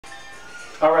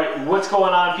Alright, what's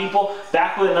going on, people?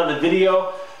 Back with another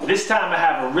video. This time I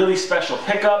have a really special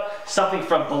pickup, something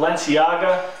from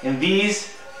Balenciaga, and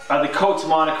these are the Cotes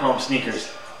Monochrome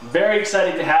sneakers. Very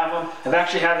excited to have them. I've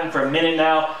actually had them for a minute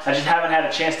now. I just haven't had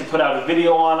a chance to put out a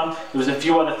video on them. There was a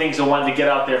few other things I wanted to get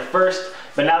out there first,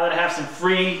 but now that I have some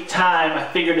free time, I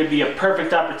figured it'd be a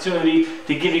perfect opportunity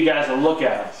to give you guys a look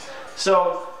at them.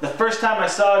 So the first time I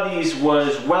saw these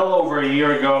was well over a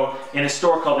year ago in a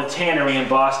store called the Tannery in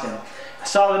Boston. I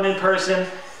saw them in person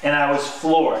and I was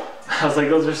floored. I was like,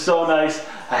 those are so nice,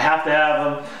 I have to have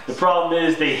them. The problem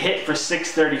is they hit for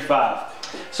 $635.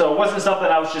 So it wasn't something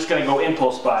I was just going to go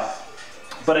impulse buy.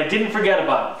 But I didn't forget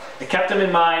about them. I kept them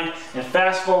in mind, and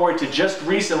fast forward to just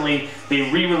recently,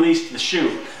 they re-released the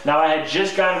shoe. Now I had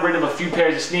just gotten rid of a few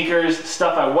pairs of sneakers,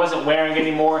 stuff I wasn't wearing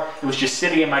anymore. It was just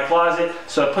sitting in my closet,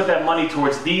 so I put that money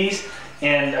towards these,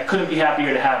 and I couldn't be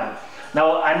happier to have them.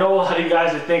 Now I know a lot of you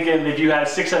guys are thinking if you had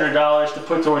 $600 to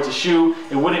put towards a shoe,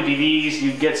 it wouldn't be these.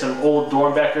 You'd get some old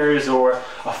Dornbeckers or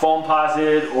a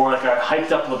Foamposite or like a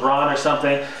hyped up LeBron or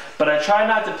something. But I try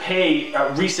not to pay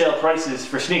resale prices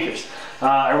for sneakers.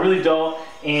 I really don't,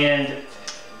 and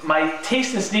my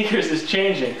taste in sneakers is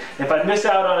changing. If I miss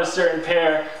out on a certain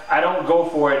pair, I don't go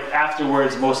for it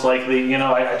afterwards, most likely. You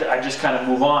know, I just kind of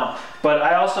move on. But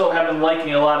I also have been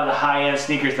liking a lot of the high-end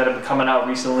sneakers that have been coming out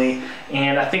recently,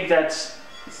 and I think that's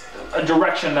a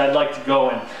direction that I'd like to go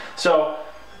in. So,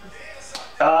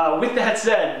 with that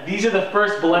said, these are the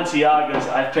first Balenciagas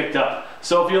I've picked up.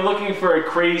 So if you're looking for a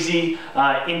crazy,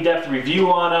 in-depth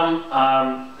review on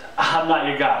them, I'm not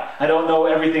your guy. I don't know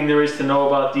everything there is to know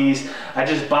about these. I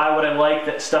just buy what I like,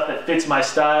 that stuff that fits my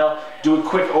style, do a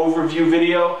quick overview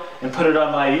video, and put it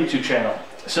on my YouTube channel.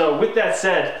 So with that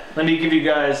said, let me give you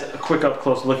guys a quick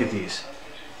up-close look at these.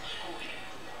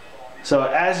 So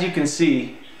as you can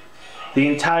see, the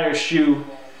entire shoe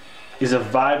is a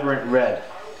vibrant red.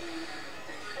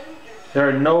 There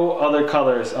are no other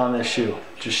colors on this shoe,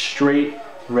 just straight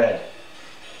red.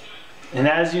 And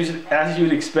as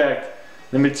you'd expect,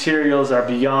 the materials are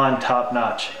beyond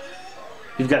top-notch.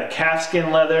 You've got a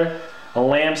calfskin leather, a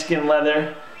lambskin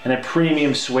leather, and a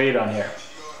premium suede on here.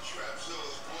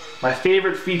 My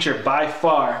favorite feature by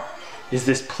far is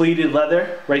this pleated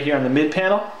leather right here on the mid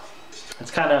panel.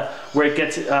 That's kind of where it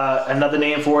gets another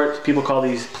name for it. People call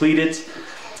these pleateds.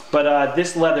 But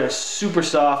this leather is super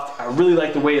soft. I really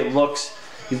like the way it looks.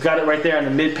 You've got it right there on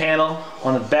the mid panel.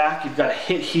 On the back, you've got a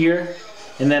hit here,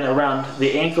 and then around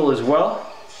the ankle as well.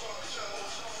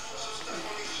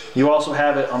 You also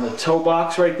have it on the toe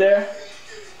box right there,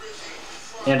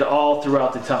 and all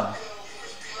throughout the tongue.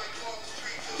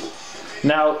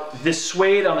 Now, this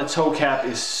suede on the toe cap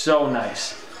is so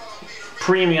nice.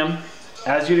 Premium,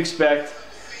 as you'd expect,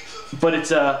 but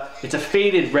it's a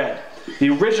faded red.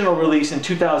 The original release in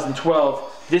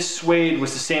 2012, this suede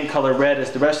was the same color red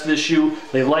as the rest of the shoe.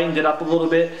 They lightened it up a little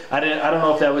bit. I don't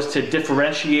know if that was to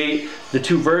differentiate the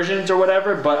two versions or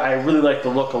whatever, but I really like the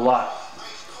look a lot.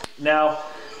 Now,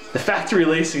 the factory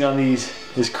lacing on these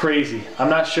is crazy.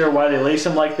 I'm not sure why they lace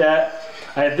them like that.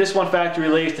 I had this one factory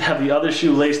laced, I have the other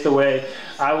shoe laced the way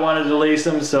I wanted to lace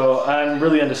them, so I'm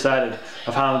really undecided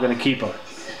of how I'm going to keep them.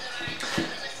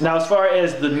 Now, as far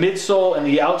as the midsole and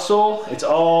the outsole, it's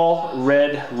all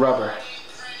red rubber.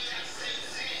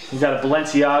 You've got a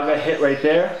Balenciaga hit right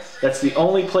there. That's the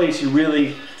only place you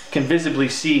really can visibly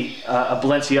see a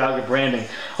Balenciaga branding.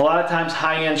 A lot of times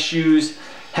high-end shoes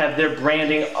have their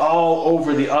branding all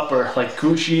over the upper, like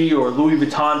Gucci or Louis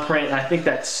Vuitton print, and I think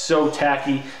that's so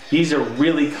tacky. These are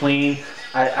really clean.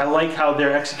 I like how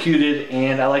they're executed,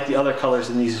 and I like the other colors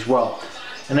in these as well.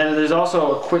 And then there's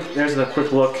also there's a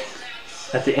quick look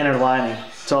at the inner lining.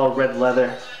 It's all red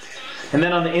leather. And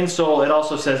then on the insole, it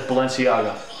also says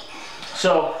Balenciaga.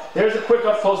 So there's a quick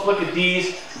up close look at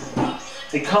these.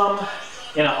 They come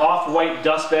in an off-white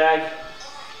dust bag.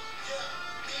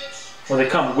 Well, they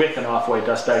come with an off-white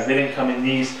dust bag. They didn't come in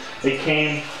these. They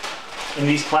came in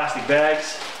these plastic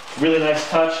bags. Really nice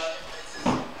touch.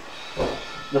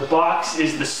 The box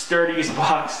is the sturdiest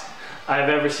box I've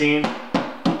ever seen.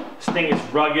 This thing is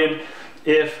rugged.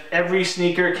 If every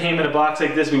sneaker came in a box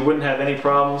like this, we wouldn't have any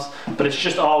problems. But it's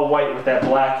just all white with that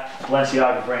black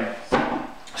Balenciaga brand.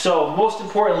 So, most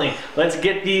importantly, let's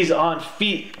get these on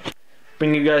feet.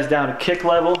 Bring you guys down to kick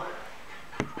level.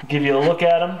 Give you a look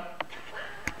at them.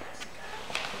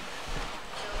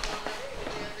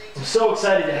 I'm so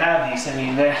excited to have these. I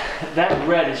mean, that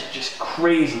red is just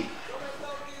crazy.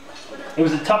 It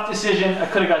was a tough decision. I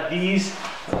could have got these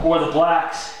or the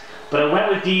blacks, but I went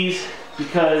with these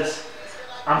because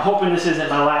I'm hoping this isn't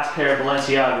my last pair of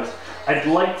Balenciagas. I'd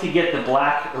like to get the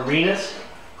black Arenas.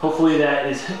 Hopefully that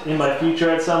is in my future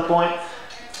at some point.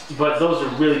 but those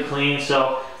are really clean,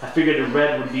 so I figured the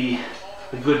red would be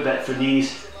a good bet for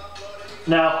these.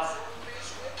 Now,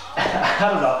 I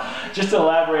don't know, just to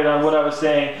elaborate on what I was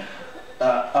saying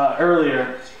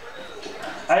earlier,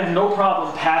 I have no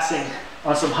problem passing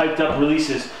on some hyped up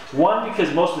releases. One,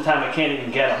 because most of the time I can't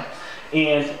even get them.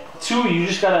 And two, you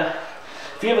just gotta,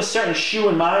 if you have a certain shoe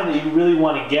in mind that you really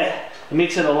want to get, it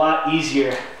makes it a lot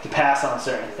easier to pass on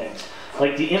certain things.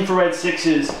 Like the infrared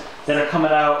 6s that are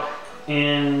coming out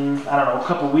in, I don't know, a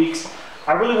couple weeks.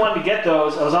 I really wanted to get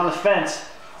those. I was on the fence,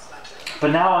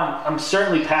 but now I'm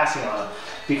certainly passing on them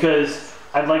because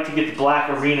I'd like to get the black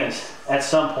arenas at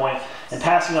some point, and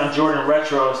passing on Jordan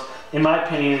Retros, in my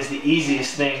opinion, is the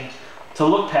easiest thing to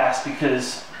look past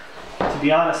because, to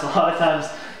be honest, a lot of times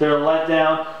they're a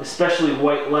letdown, especially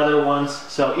white leather ones.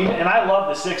 So even, and I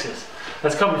love the 6s.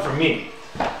 That's coming from me.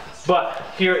 But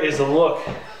here is a look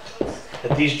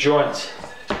at these joints.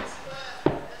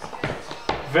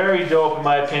 Very dope in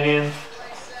my opinion.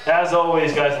 As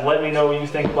always, guys, let me know what you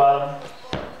think about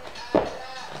them.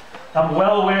 I'm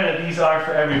well aware that these are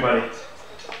for everybody,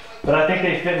 but I think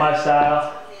they fit my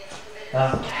style.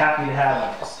 I'm happy to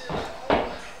have them.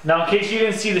 Now, in case you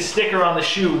didn't see the sticker on the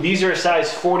shoe, these are a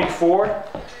size 44,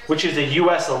 which is a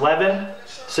US 11,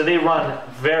 so they run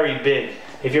very big.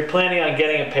 If you're planning on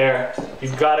getting a pair,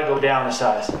 you've got to go down a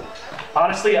size.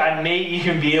 Honestly, I may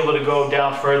even be able to go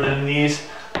down further than these.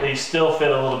 They still fit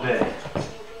a little big.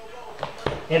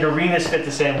 And arenas fit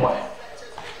the same way.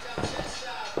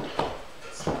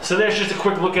 So there's just a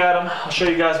quick look at them. I'll show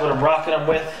you guys what I'm rocking them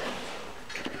with.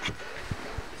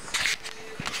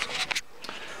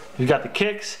 You've got the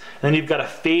kicks, and then you've got a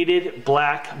faded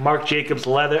black Marc Jacobs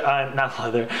leather,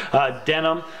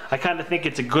 denim. I kind of think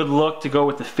it's a good look to go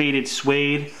with the faded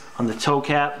suede on the toe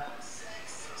cap.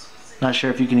 Not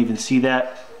sure if you can even see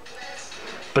that.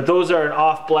 But those are an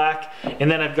off black.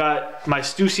 And then I've got my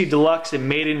Stussy Deluxe in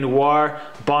Made in Noir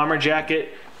bomber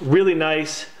jacket. Really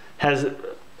nice. Has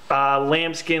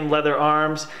lambskin leather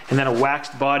arms, and then a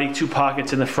waxed body, 2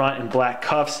 pockets in the front, and black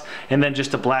cuffs, and then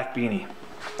just a black beanie.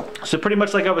 So pretty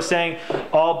much like I was saying,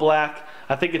 all black.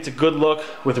 I think it's a good look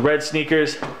with red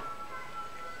sneakers.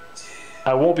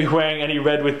 I won't be wearing any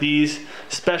red with these,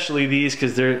 especially these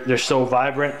because they're so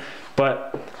vibrant.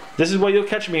 But this is what you'll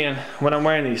catch me in when I'm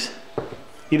wearing these.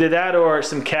 Either that or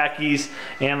some khakis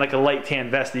and like a light tan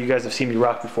vest that you guys have seen me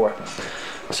rock before.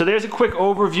 So there's a quick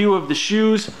overview of the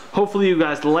shoes. Hopefully you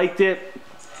guys liked it.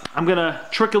 I'm gonna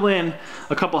trickle in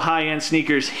a couple high-end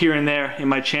sneakers here and there in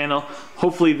my channel,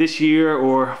 hopefully this year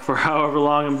or for however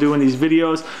long I'm doing these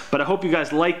videos. But I hope you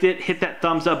guys liked it. Hit that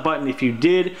thumbs up button if you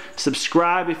did.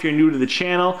 Subscribe if you're new to the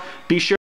channel. Be sure